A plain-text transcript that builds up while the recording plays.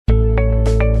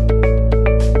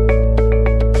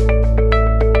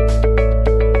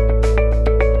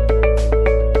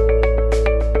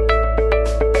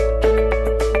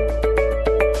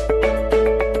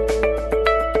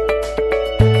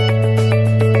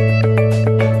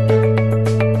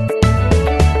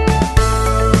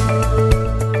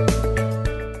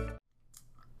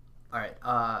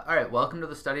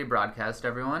the Study Broadcast,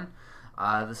 everyone.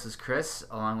 This is Chris,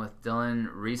 along with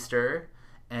Dilyn Riesterer,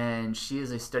 and she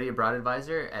is a study abroad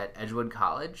advisor at Edgewood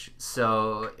College.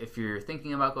 So if you're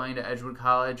thinking about going to Edgewood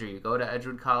College, or you go to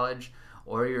Edgewood College,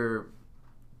 or you're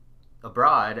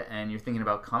abroad and you're thinking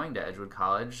about coming to Edgewood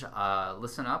College,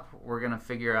 listen up. We're going to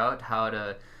figure out how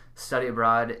to study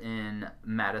abroad in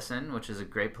Madison, which is a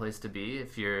great place to be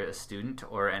if you're a student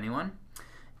or anyone.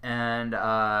 And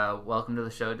welcome to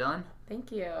the show, Dilyn. Thank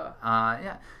you.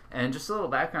 Yeah, and just a little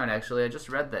background, actually. I just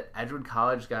read that Edgewood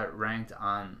College got ranked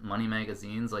on Money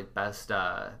Magazine's like best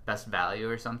value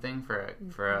or something for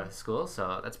a school.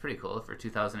 So that's pretty cool for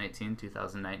 2018,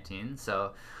 2019.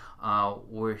 So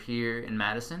we're here in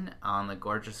Madison on the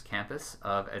gorgeous campus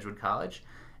of Edgewood College,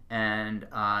 and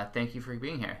thank you for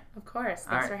being here. Of course.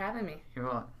 Thanks for having me.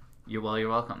 You're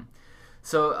welcome.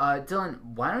 So Dilyn,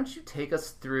 why don't you take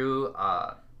us through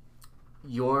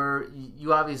you're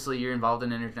involved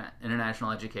in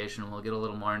international education, and we'll get a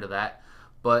little more into that,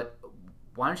 but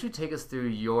why don't you take us through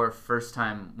your first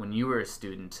time when you were a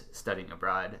student studying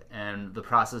abroad and the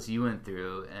process you went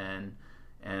through and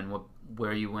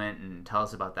where you went, and tell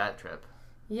us about that trip.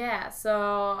 Yeah,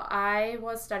 so I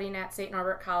was studying at St.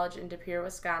 Norbert College in De Pere,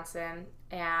 Wisconsin,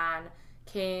 and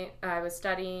I was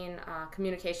studying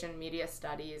communication media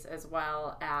studies, as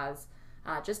well as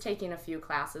just taking a few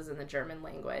classes in the German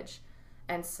language.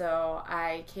 And so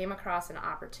I came across an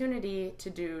opportunity to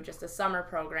do just a summer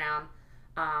program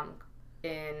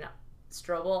in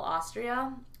Strobel,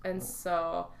 Austria. And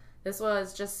so this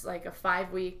was just like a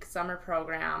 5-week summer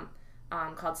program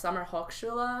called Summer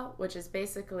Hochschule, which is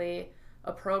basically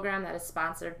a program that is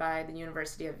sponsored by the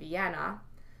University of Vienna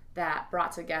that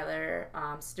brought together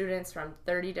students from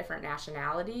 30 different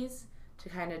nationalities to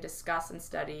kind of discuss and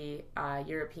study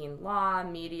European law,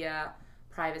 media,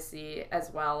 privacy, as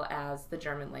well as the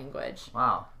German language.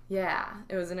 Wow. Yeah,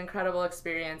 it was an incredible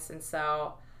experience. And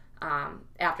so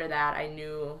after that, I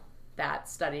knew that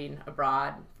studying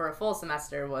abroad for a full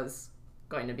semester was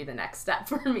going to be the next step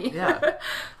for me.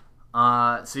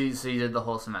 Yeah. So you did the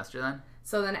whole semester then?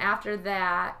 So then after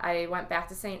that, I went back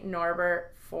to St.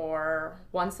 Norbert for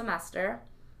 1 semester,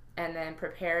 and then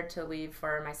prepared to leave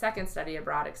for my second study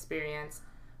abroad experience,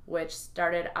 which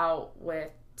started out with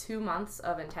 2 months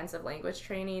of intensive language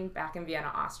training back in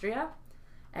Vienna, Austria.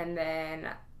 And then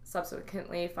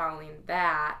subsequently following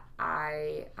that,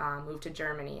 I moved to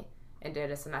Germany and did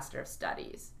a semester of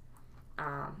studies.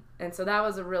 And so that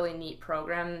was a really neat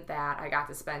program that I got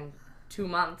to spend 2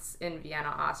 months in Vienna,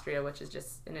 Austria, which is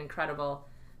just an incredible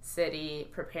city,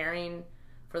 preparing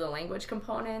for the language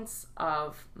components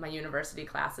of my university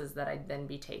classes that I'd then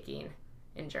be taking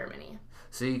in Germany.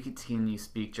 So can you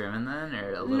speak German then,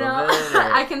 or a little no, bit?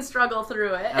 Or? I can struggle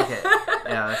through it. Okay,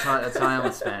 yeah, that's how I am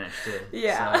with Spanish too.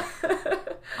 Yeah.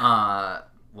 So,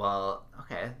 well,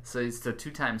 okay. So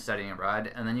 2 times studying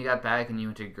abroad, and then you got back and you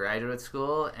went to graduate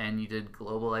school and you did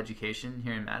global education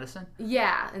here in Madison?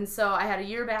 Yeah, and so I had a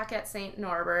year back at St.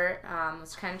 Norbert.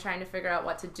 Was kind of trying to figure out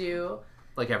what to do.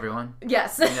 Like everyone?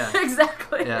 Yes, yeah.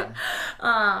 Exactly. Yeah.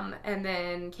 And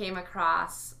then came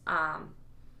across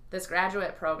this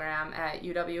graduate program at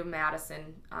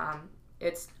UW-Madison.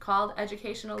 It's called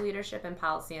Educational Leadership and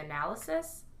Policy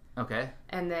Analysis. Okay.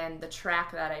 And then the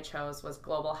track that I chose was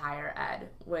Global Higher Ed,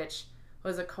 which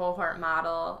was a cohort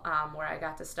model where I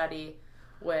got to study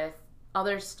with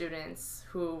other students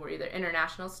who were either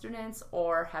international students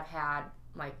or have had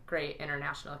like great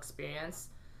international experience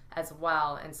as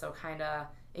well. And so kind of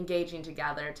engaging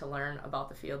together to learn about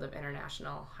the field of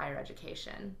international higher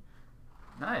education.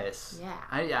 Nice. Yeah.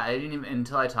 I didn't even,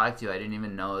 until I talked to you, I didn't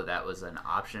even know that was an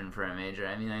option for a major.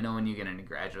 I mean, I know when you get into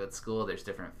graduate school, there's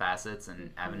different facets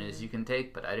and avenues you can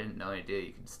take, but I didn't know you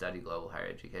could study global higher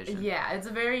education. Yeah, it's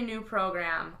a very new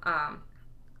program,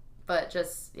 but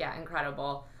just,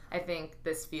 incrediable. I think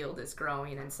this field is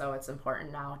growing, and so it's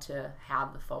important now to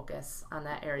have the focus on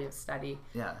that area of study.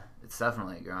 Yeah, it's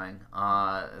definitely growing.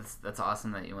 That's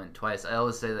awesome that you went twice. I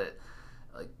always say that,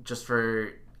 like, just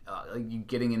for you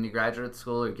getting into graduate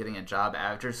school or getting a job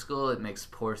after school, it makes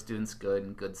poor students good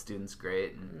and good students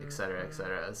great, and et cetera, et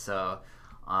cetera. So,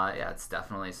 it's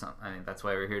definitely something. I mean, that's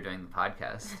why we're here doing the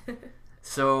podcast.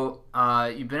 So,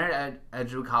 you've been at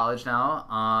Edgewood College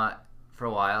now for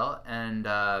a while, and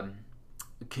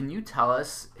can you tell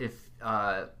us if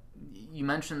you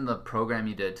mentioned the program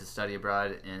you did to study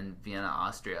abroad in Vienna,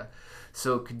 Austria.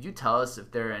 So could you tell us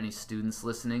if there are any students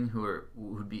listening who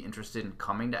would be interested in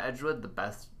coming to Edgewood, the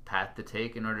best path to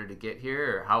take in order to get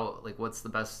here, or what's the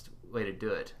best way to do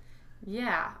it?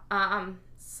 Yeah.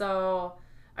 So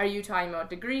Are you talking about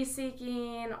degree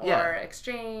seeking or Yeah.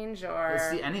 exchange or Let's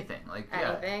see anything. Like,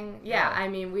 yeah. anything? Yeah. I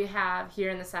mean, we have here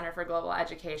in the Center for Global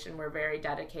Education, we're very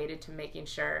dedicated to making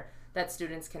sure that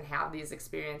students can have these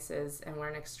experiences, and we're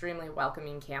an extremely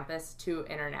welcoming campus to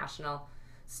international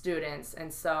students.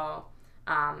 And so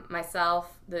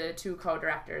myself, the two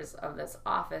co-directors of this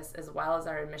office, as well as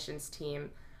our admissions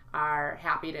team, are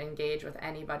happy to engage with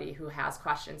anybody who has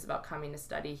questions about coming to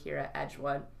study here at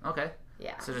Edgewood. Okay.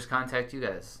 Yeah. So just contact you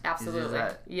guys. Absolutely.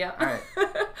 Yep. All right.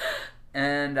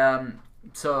 And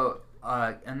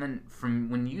and then from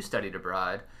when you studied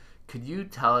abroad, could you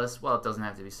tell us, well, it doesn't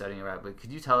have to be studying abroad, but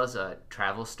could you tell us a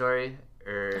travel story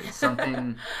or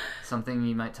something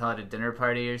you might tell at a dinner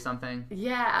party or something?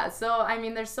 Yeah. So, I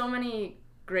mean, there's so many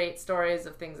great stories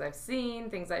of things I've seen,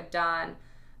 things I've done,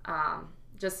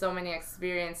 just so many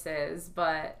experiences,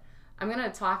 but I'm going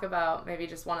to talk about maybe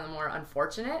just one of the more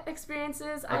unfortunate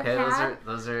experiences I've had.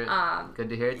 Those are good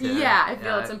to hear too. Yeah, I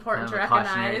feel it's important to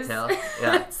recognize.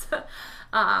 Yeah.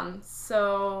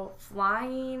 So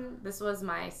flying, this was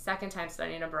my second time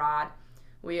studying abroad.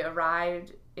 We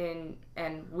arrived in,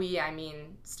 and I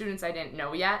mean students I didn't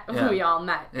know yet. Yeah. We all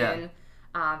met Yeah. in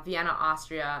Vienna,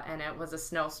 Austria, and it was a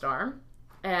snowstorm.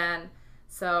 And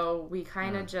so we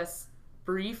kind of just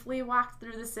briefly walked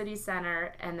through the city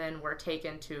center and then were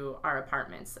taken to our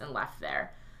apartments and left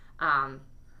there.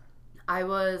 I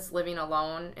was living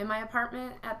alone in my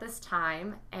apartment at this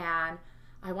time, and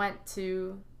I went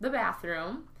to the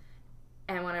bathroom,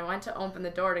 and when I went to open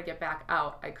the door to get back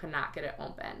out, I could not get it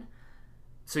open.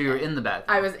 So you were in the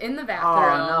bathroom? I was in the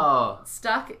bathroom, oh, no.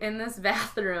 stuck in this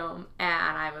bathroom,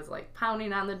 and I was like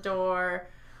pounding on the door,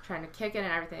 trying to kick it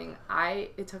and everything.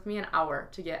 It took me an hour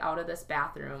to get out of this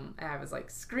bathroom, and I was like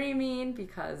screaming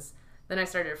because then I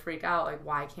started to freak out, like,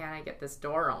 why can't I get this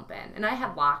door open? And I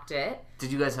had locked it.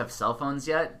 Did you guys have cell phones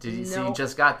yet? No. So you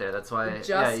just got there, that's why. Just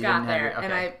you got didn't there, have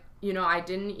and I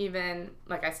didn't even,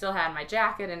 like, I still had my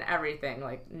jacket and everything,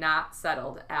 like, not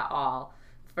settled at all.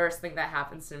 First thing that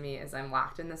happens to me is I'm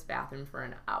locked in this bathroom for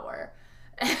an hour.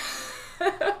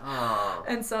 Oh.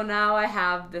 And so now I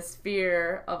have this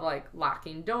fear of like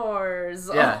locking doors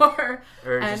or just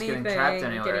anything, getting trapped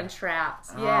anywhere. getting trapped.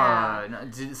 Yeah.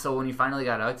 No. So when you finally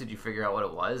got out, did you figure out what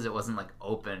it was? It wasn't like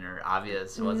open or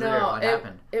obvious, was it? Or what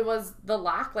happened? It was the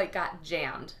lock like got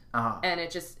jammed. Oh. And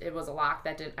it was a lock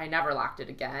that I never locked it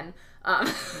again.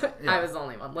 I was the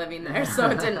only one living there, so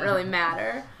it didn't really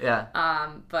matter. Yeah.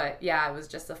 But yeah, it was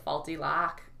just a faulty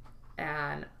lock.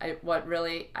 And I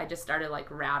just started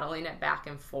like rattling it back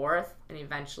and forth, and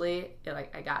eventually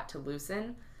I got to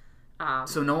loosen.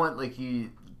 So no one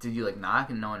did you like knock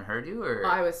and no one heard you, or?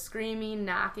 I was screaming,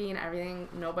 knocking, everything.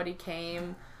 Nobody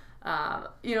came.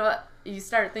 You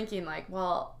start thinking like,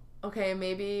 well, okay,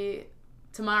 maybe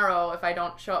tomorrow if I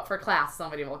don't show up for class,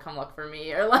 somebody will come look for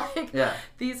me, or like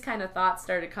these kind of thoughts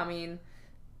started coming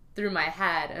through my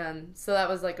head, and so that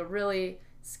was like a really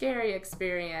scary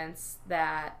experience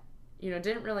that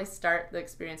didn't really start the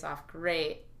experience off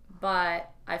great, but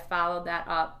I followed that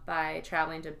up by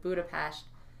traveling to Budapest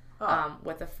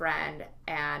with a friend,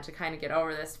 and to kind of get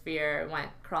over this fear,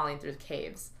 went crawling through the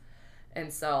caves.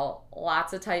 And so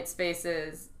lots of tight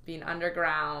spaces, being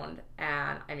underground,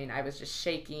 and I mean, I was just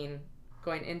shaking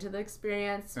going into the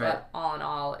experience, but all in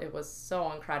all, it was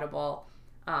so incredible,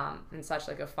 and such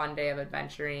like a fun day of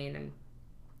adventuring and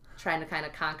trying to kind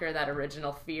of conquer that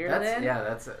original fear. That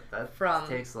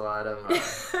takes a lot of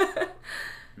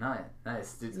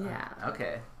nice dude. Yeah.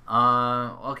 Okay,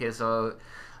 so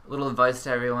a little advice to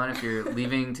everyone: if you're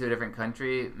leaving to a different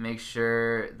country, make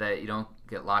sure that you don't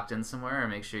get locked in somewhere, or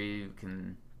make sure you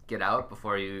can get out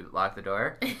before you lock the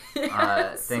door.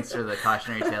 Yes. Thanks for the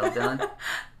cautionary tale, Dylan.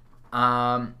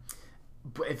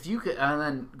 But if you could, and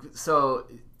then so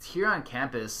here on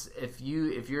campus, if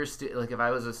you're if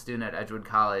I was a student at Edgewood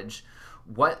College,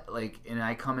 and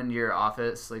I come into your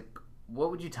office, what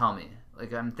would you tell me?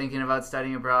 Like, I'm thinking about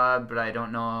studying abroad, but I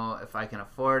don't know if I can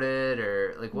afford it,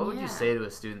 or what would you say to a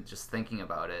student just thinking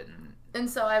about it? And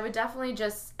so I would definitely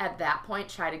just at that point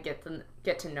try to get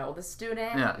to know the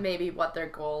student, maybe what their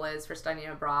goal is for studying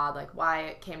abroad, like why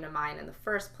it came to mind in the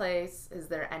first place. Is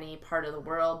there any part of the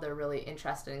world they're really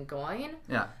interested in going?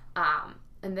 Yeah.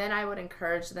 And then I would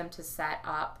encourage them to set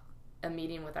up a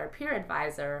meeting with our peer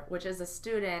advisor, which is a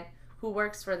student who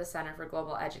works for the Center for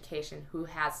Global Education who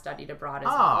has studied abroad as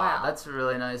well. Oh, that's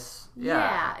really nice.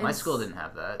 Yeah. My school didn't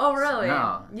have that. Oh, really?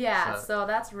 No. Yeah, so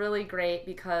that's really great,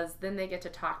 because then they get to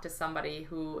talk to somebody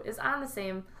who is on the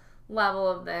same level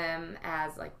of them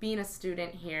as like being a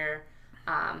student here,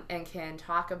 and can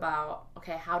talk about,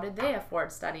 okay, how did they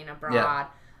afford studying abroad,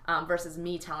 versus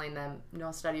me telling them,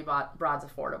 no, study abroad's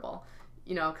affordable.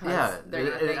 because they're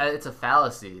going to think... It's a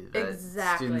fallacy that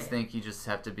Exactly. students think you just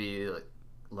have to be like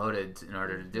loaded in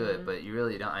order to do it, but you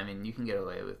really don't. I mean, you can get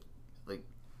away with, like,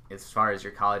 as far as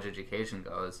your college education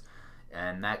goes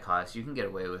and that cost, you can get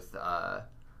away with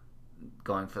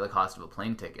going for the cost of a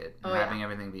plane ticket and having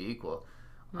everything be equal.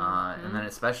 And then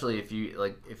especially if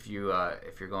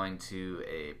you're going to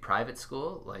a private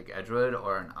school like Edgewood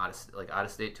or an out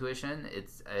of state tuition,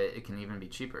 it can even be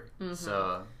cheaper.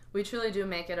 So we truly do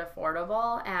make it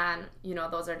affordable, and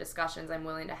those are discussions I'm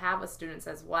willing to have with students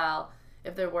as well.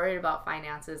 If they're worried about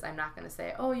finances, I'm not going to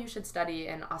say, oh, you should study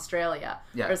in Australia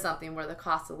or something where the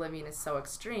cost of living is so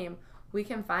extreme. We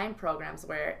can find programs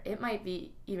where it might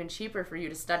be even cheaper for you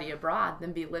to study abroad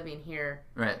than be living here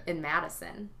in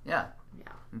Madison. Yeah.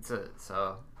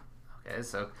 So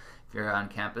if you're on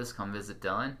campus, come visit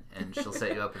Dilyn, and she'll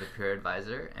set you up with a peer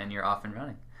advisor, and you're off and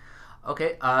running.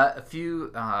 Okay, a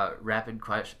few rapid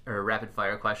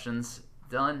fire questions,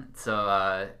 Dilyn,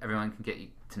 so everyone can get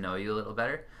to know you a little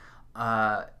better.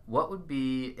 What would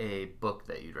be a book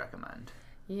that you'd recommend?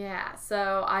 Yeah,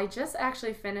 so I just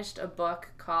actually finished a book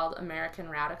called American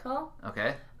Radical.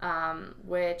 Okay.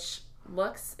 Which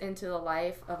looks into the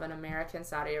life of an American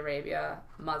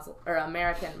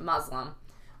American Muslim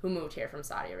who moved here from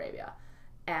Saudi Arabia.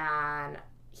 And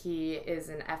he is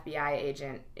an FBI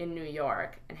agent in New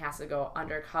York and has to go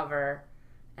undercover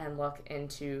and look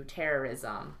into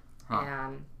terrorism.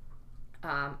 And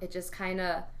it just kind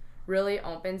of really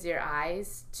opens your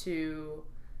eyes to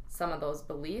some of those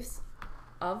beliefs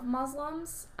of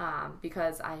Muslims,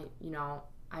 because I'm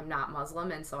not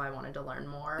Muslim, and so I wanted to learn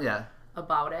more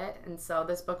about it. And so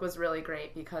this book was really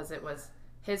great because it was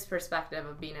his perspective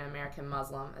of being an American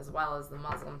Muslim as well as the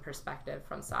Muslim perspective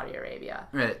from Saudi Arabia.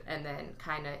 Right. And then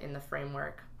kind of in the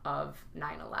framework of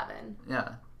 9/11.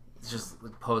 Yeah. It's just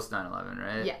like post 9/11,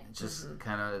 right? Yeah. Just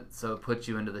kind of, so it puts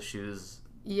you into the shoes.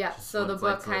 Yeah. So the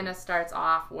book kind of starts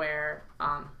off where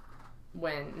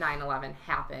when 9/11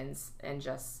 happens and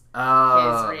just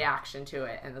his reaction to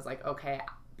it, and it's like, okay,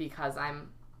 because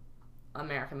I'm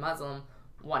American Muslim,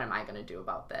 what am I going to do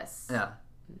about this? Yeah.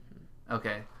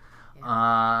 Okay. Yeah.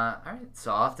 All right,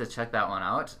 so I'll have to check that one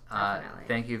out. Definitely.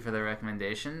 Thank you for the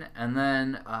recommendation. And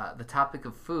then the topic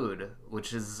of food,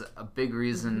 which is a big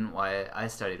reason why I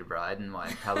studied abroad and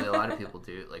why probably a lot of people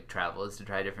do travel, is to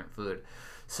try different food.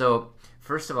 So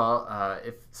first of all,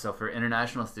 for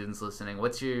international students listening,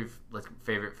 what's your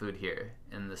favorite food here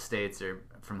in the States or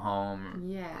from home?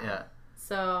 Yeah.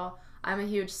 So I'm a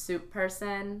huge soup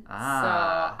person. So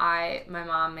my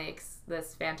mom makes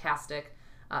this fantastic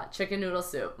chicken noodle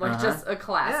soup, just a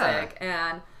classic,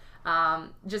 and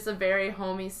just a very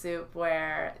homey soup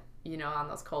where, on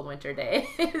those cold winter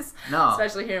days,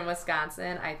 especially here in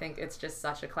Wisconsin, I think it's just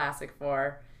such a classic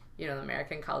for, the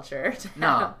American culture to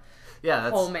have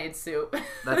that's homemade soup.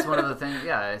 That's one of the things.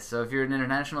 Yeah, so if you're an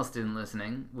international student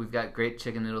listening, we've got great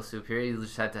chicken noodle soup here. You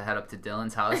just have to head up to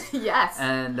Dilyn's house. Yes.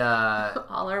 And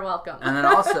all are welcome. And then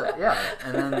also,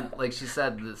 and then like she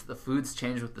said, the foods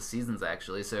change with the seasons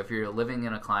actually. So if you're living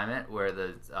in a climate where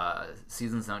the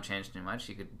seasons don't change too much,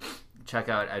 you could check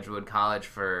out Edgewood College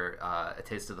for a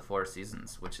taste of the 4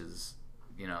 seasons, which is,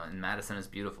 in Madison is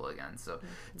beautiful again. So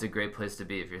it's a great place to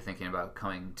be if you're thinking about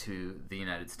coming to the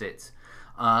United States.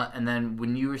 And then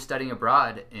when you were studying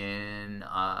abroad in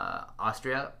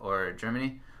Austria or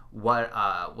Germany,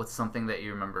 what's something that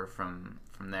you remember from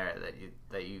there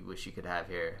that you wish you could have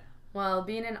here? Well,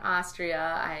 being in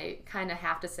Austria, I kind of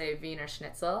have to say Wiener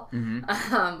Schnitzel,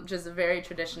 just a very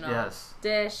traditional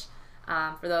dish.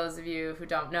 For those of you who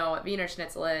don't know what Wiener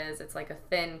Schnitzel is, it's like a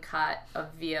thin cut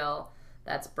of veal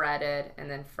that's breaded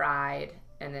and then fried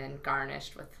and then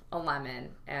garnished with a lemon,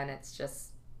 and it's just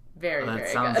very, very good.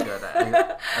 That sounds good.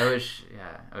 I wish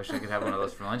I could have one of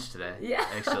those for lunch today. Yeah.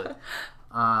 Actually.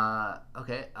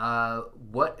 Okay.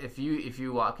 What if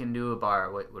you walk into a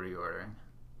bar? What are you ordering?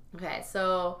 Okay,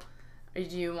 so do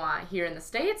you want here in the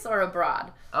States or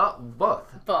abroad? Oh,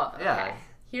 both. Both. Okay. Yeah.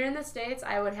 Here in the States,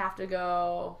 I would have to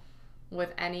go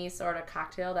with any sort of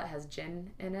cocktail that has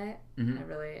gin in it. I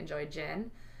really enjoy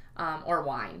gin, or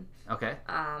wine. Okay.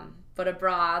 But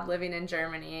abroad, living in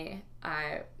Germany,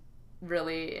 I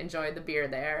really enjoyed the beer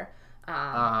there.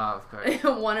 Of course.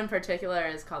 One in particular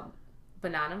is called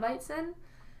Bananenweizen,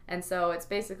 and so it's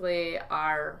basically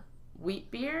our wheat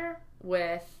beer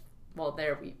with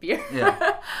their wheat beer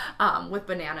with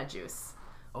banana juice.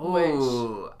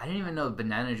 Oh, I didn't even know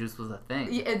banana juice was a thing.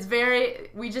 It's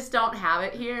we just don't have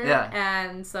it here.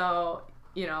 And so,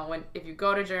 if you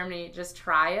go to Germany, just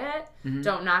try it.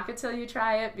 Don't knock it till you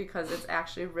try it, because it's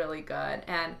actually really good.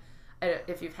 And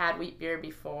if you've had wheat beer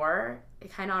before,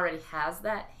 it kind of already has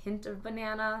that hint of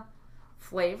banana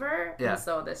flavor. Yeah. And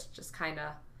so this just kind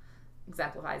of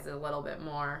exemplifies it a little bit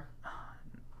more.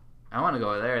 I want to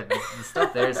go there. The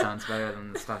stuff there sounds better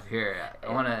than the stuff here.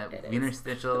 I want a Wiener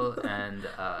Schnitzel and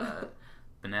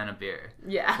banana beer.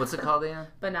 Yeah. What's it called again?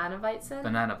 Banana Weizen?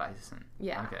 Banana Weizen.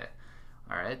 Yeah. Okay.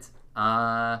 All right.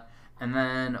 And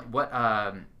then what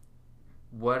do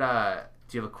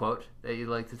you have a quote that you'd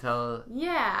like to tell?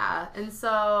 Yeah. And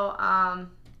so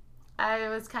I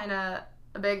was kind of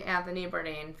a big Anthony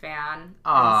Bourdain fan.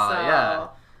 Oh, and so, yeah.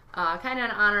 Kind of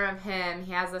in honor of him,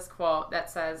 he has this quote that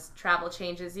says, "Travel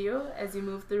changes you. As you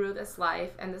move through this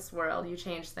life and this world, you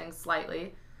change things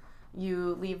slightly.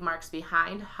 You leave marks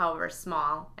behind, however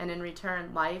small, and in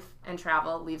return, life and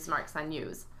travel leaves marks on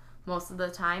you. Most of the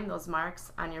time, those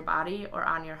marks on your body or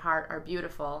on your heart are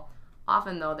beautiful,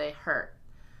 often though they hurt."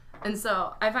 And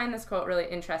so I find this quote really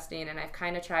interesting, and I've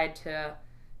kind of tried to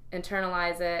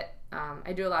internalize it.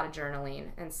 I do a lot of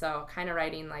journaling, and so kind of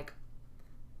writing like,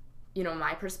 you know,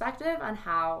 my perspective on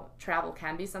how travel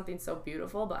can be something so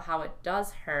beautiful, but how it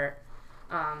does hurt.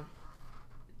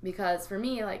 Because for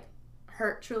me, like,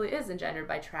 hurt truly is engendered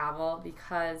by travel,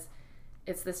 because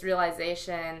it's this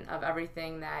realization of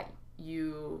everything that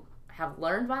you have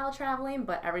learned while traveling,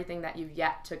 but everything that you've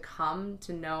yet to come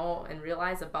to know and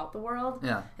realize about the world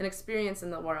and experience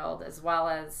in the world, as well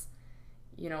as,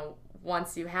 you know,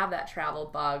 once you have that travel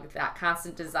bug, that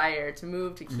constant desire to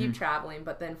move, to keep traveling,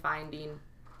 but then finding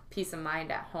peace of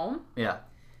mind at home. Yeah.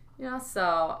 You know,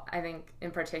 so I think in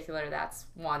particular that's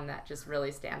one that just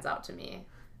really stands out to me.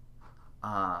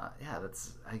 Yeah,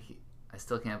 that's I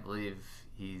still can't believe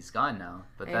he's gone now.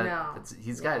 But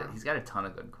he's got a ton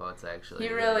of good quotes actually.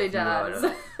 He really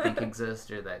does. Think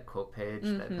Exist or that quote page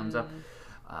that comes up.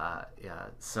 Yeah.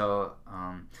 So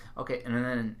okay, and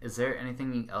then is there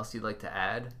anything else you'd like to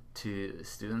add to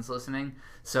students listening?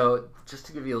 So just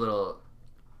to give you a little.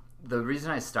 The reason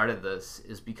I started this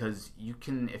is because you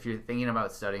can, if you're thinking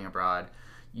about studying abroad,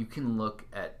 you can look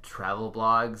at travel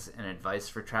blogs and advice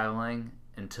for traveling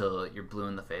until you're blue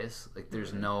in the face. Like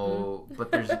there's no,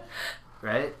 but there's,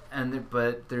 right?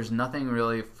 But there's nothing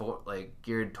really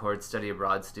geared towards study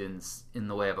abroad students in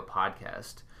the way of a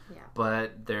podcast. Yeah.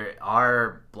 But there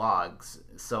are blogs,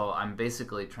 so I'm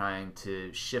basically trying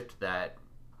to shift that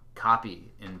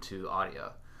copy into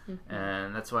audio,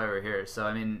 and that's why we're here. So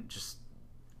I mean, just.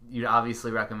 You'd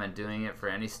obviously recommend doing it for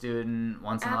any student,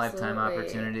 once in a lifetime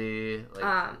opportunity.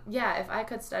 Yeah, if I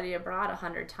could study abroad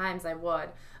 100 times, I would.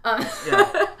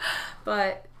 Yeah.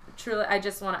 But truly, I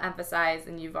just want to emphasize,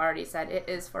 and you've already said, it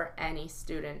is for any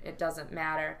student. It doesn't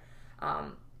matter,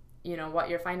 you know, what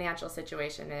your financial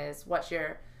situation is, what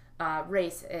your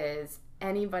race is.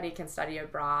 Anybody can study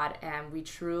abroad, and we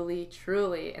truly,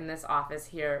 truly, in this office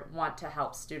here, want to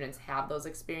help students have those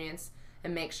experiences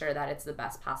and make sure that it's the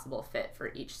best possible fit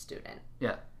for each student.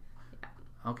 Yeah.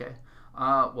 Okay.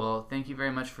 Well, thank you very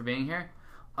much for being here.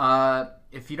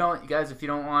 If you don't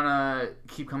want to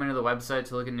keep coming to the website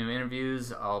to look at new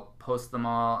interviews, I'll post them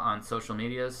all on social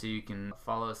media so you can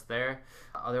follow us there.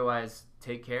 Otherwise,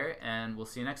 take care, and we'll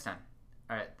see you next time.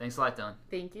 All right. Thanks a lot, Dylan.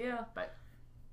 Thank you. Bye.